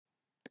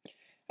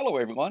Hello,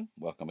 everyone.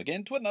 Welcome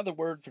again to another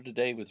Word for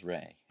Today with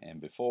Ray.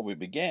 And before we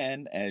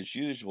begin, as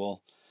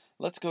usual,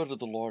 let's go to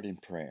the Lord in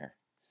prayer.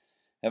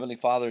 Heavenly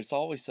Father, it's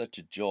always such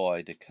a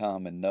joy to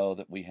come and know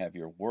that we have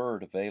your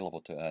Word available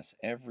to us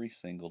every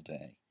single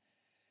day.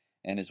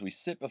 And as we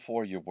sit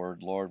before your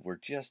Word, Lord, we're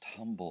just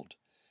humbled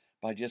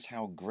by just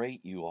how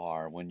great you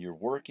are when you're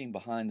working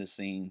behind the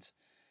scenes,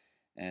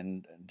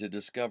 and to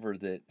discover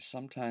that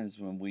sometimes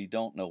when we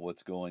don't know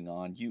what's going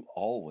on, you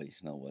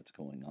always know what's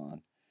going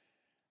on.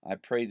 I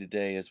pray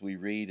today as we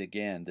read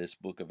again this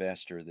book of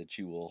Esther that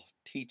you will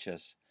teach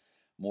us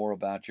more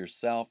about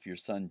yourself, your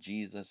son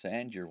Jesus,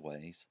 and your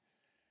ways.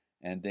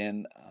 And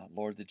then,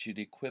 Lord, that you'd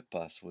equip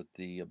us with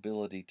the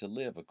ability to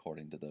live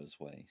according to those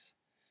ways.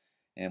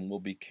 And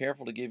we'll be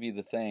careful to give you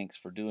the thanks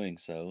for doing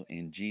so.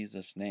 In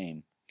Jesus'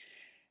 name,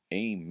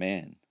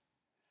 amen.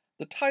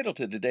 The title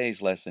to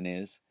today's lesson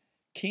is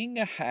King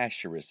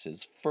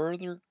Ahasuerus'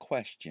 Further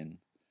Question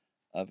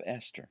of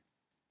Esther.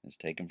 It's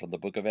taken from the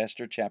book of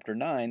Esther, chapter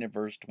 9, and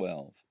verse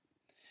 12.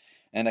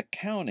 An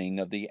accounting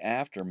of the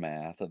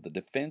aftermath of the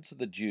defense of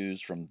the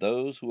Jews from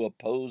those who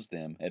opposed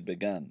them had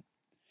begun.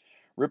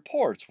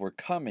 Reports were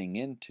coming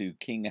into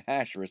King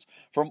Ahasuerus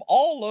from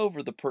all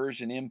over the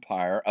Persian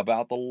Empire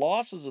about the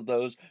losses of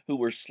those who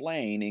were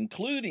slain,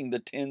 including the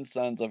 10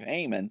 sons of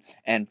Haman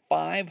and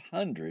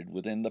 500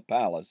 within the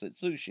palace at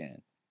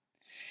Shushan.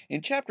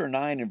 In chapter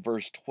 9 and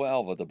verse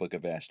 12 of the book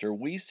of Esther,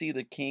 we see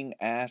the king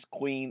ask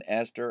Queen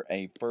Esther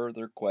a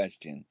further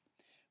question.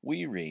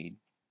 We read,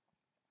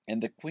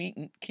 "And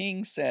the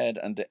king said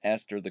unto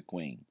Esther the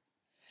queen,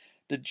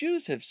 The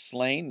Jews have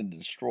slain and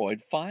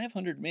destroyed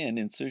 500 men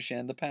in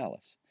Shushan the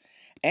palace,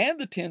 and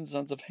the 10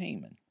 sons of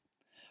Haman.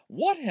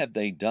 What have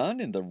they done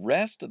in the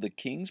rest of the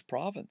king's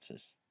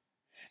provinces?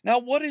 Now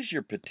what is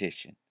your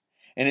petition?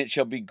 And it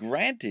shall be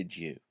granted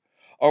you.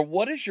 Or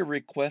what is your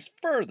request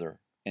further?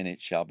 And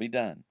it shall be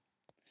done."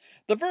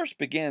 The verse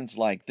begins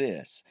like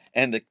this,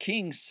 "And the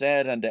king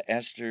said unto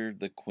Esther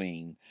the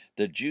queen,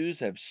 The Jews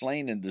have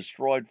slain and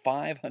destroyed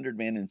 500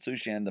 men in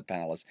Shushan the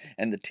palace,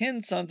 and the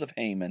 10 sons of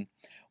Haman.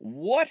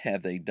 What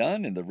have they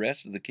done in the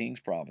rest of the king's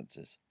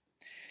provinces?"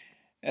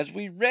 As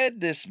we read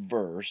this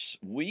verse,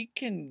 we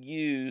can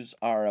use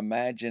our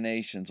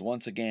imaginations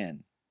once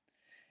again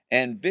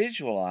and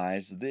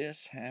visualize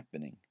this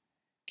happening.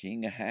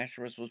 King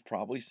Ahasuerus was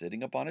probably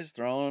sitting upon his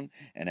throne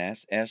and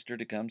asked Esther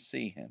to come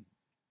see him.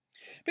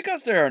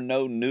 Because there are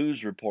no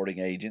news reporting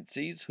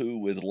agencies who,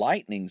 with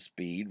lightning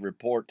speed,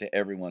 report to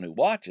everyone who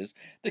watches,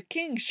 the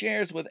king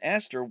shares with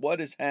Esther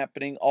what is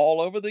happening all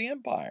over the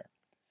empire.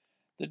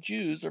 The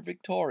Jews are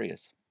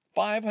victorious.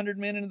 500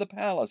 men in the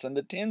palace, and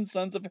the 10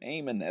 sons of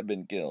Haman have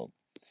been killed.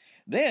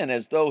 Then,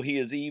 as though he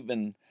is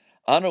even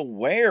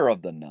unaware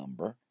of the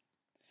number,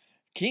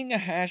 King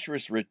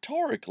Ahasuerus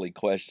rhetorically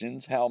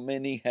questions how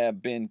many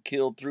have been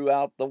killed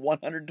throughout the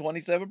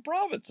 127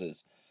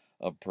 provinces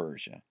of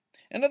Persia.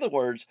 In other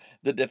words,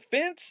 the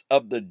defense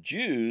of the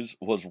Jews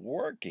was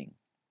working.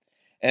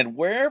 And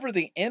wherever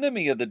the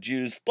enemy of the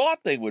Jews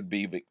thought they would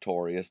be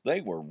victorious,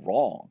 they were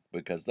wrong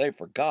because they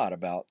forgot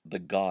about the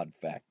God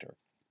factor.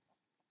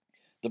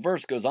 The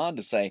verse goes on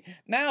to say,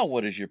 "Now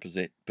what is your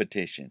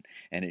petition?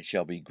 And it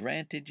shall be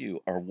granted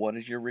you. Or what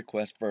is your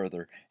request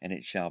further? And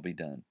it shall be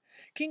done."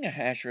 King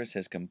Ahasuerus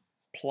has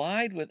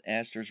complied with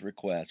Esther's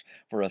request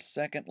for a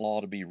second law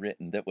to be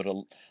written that would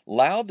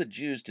allow the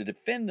Jews to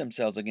defend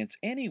themselves against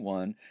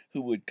anyone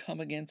who would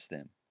come against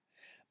them.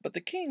 But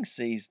the king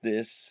sees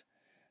this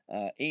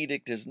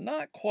edict as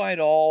not quite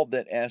all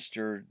that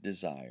Esther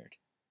desired.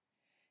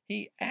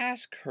 He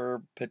asks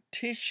her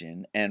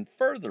petition and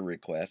further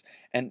request,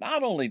 and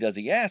not only does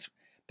he ask,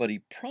 but he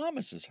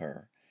promises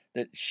her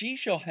that she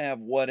shall have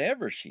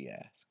whatever she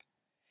asks.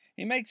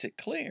 He makes it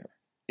clear,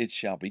 it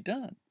shall be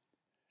done.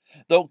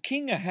 Though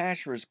King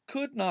Ahasuerus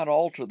could not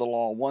alter the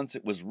law once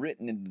it was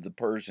written into the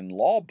Persian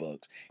law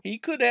books, he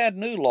could add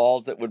new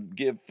laws that would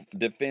give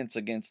defense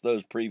against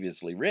those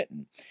previously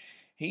written.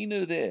 He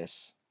knew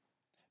this,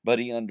 but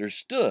he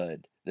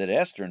understood that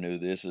Esther knew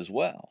this as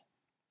well.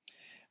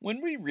 When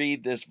we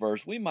read this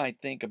verse, we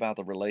might think about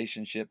the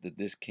relationship that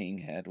this king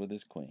had with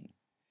his queen.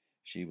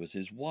 She was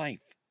his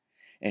wife,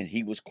 and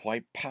he was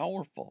quite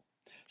powerful,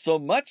 so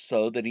much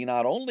so that he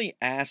not only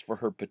asked for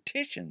her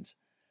petitions,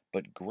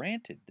 but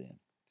granted them.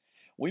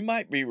 We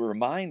might be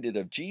reminded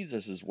of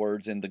Jesus'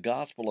 words in the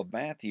Gospel of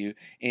Matthew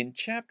in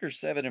chapter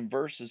 7 and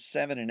verses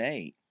 7 and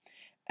 8.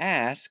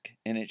 "Ask,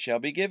 and it shall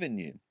be given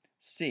you.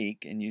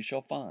 Seek, and you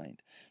shall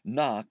find.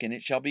 Knock, and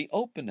it shall be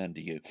opened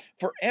unto you.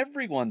 For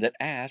everyone that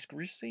asks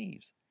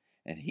receives,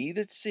 and he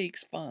that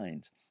seeks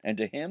finds, and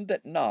to him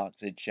that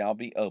knocks it shall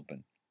be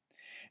opened."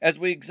 As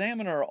we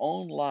examine our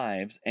own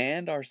lives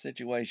and our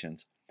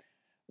situations,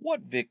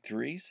 what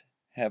victories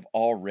have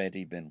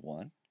already been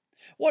won?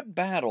 What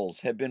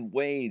battles have been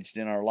waged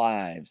in our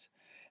lives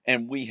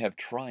and we have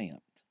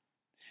triumphed?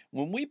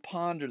 When we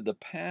ponder the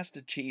past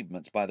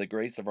achievements by the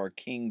grace of our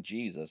King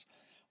Jesus,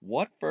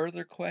 what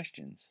further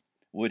questions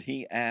would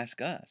he ask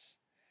us?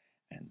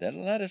 And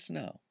then let us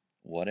know,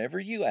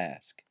 whatever you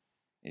ask,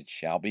 it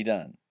shall be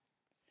done.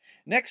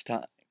 Next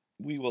time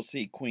we will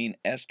see Queen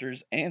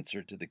Esther's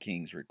answer to the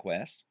king's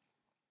request.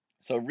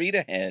 So read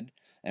ahead,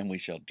 and we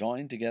shall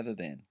join together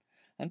then.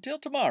 Until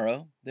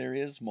tomorrow, there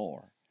is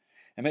more.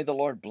 And may the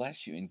Lord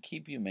bless you and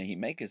keep you. May he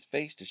make his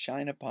face to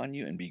shine upon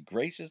you and be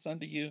gracious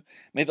unto you.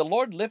 May the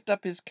Lord lift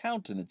up his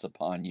countenance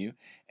upon you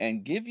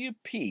and give you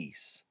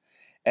peace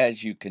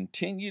as you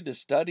continue to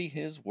study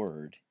his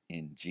word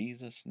in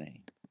Jesus'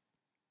 name.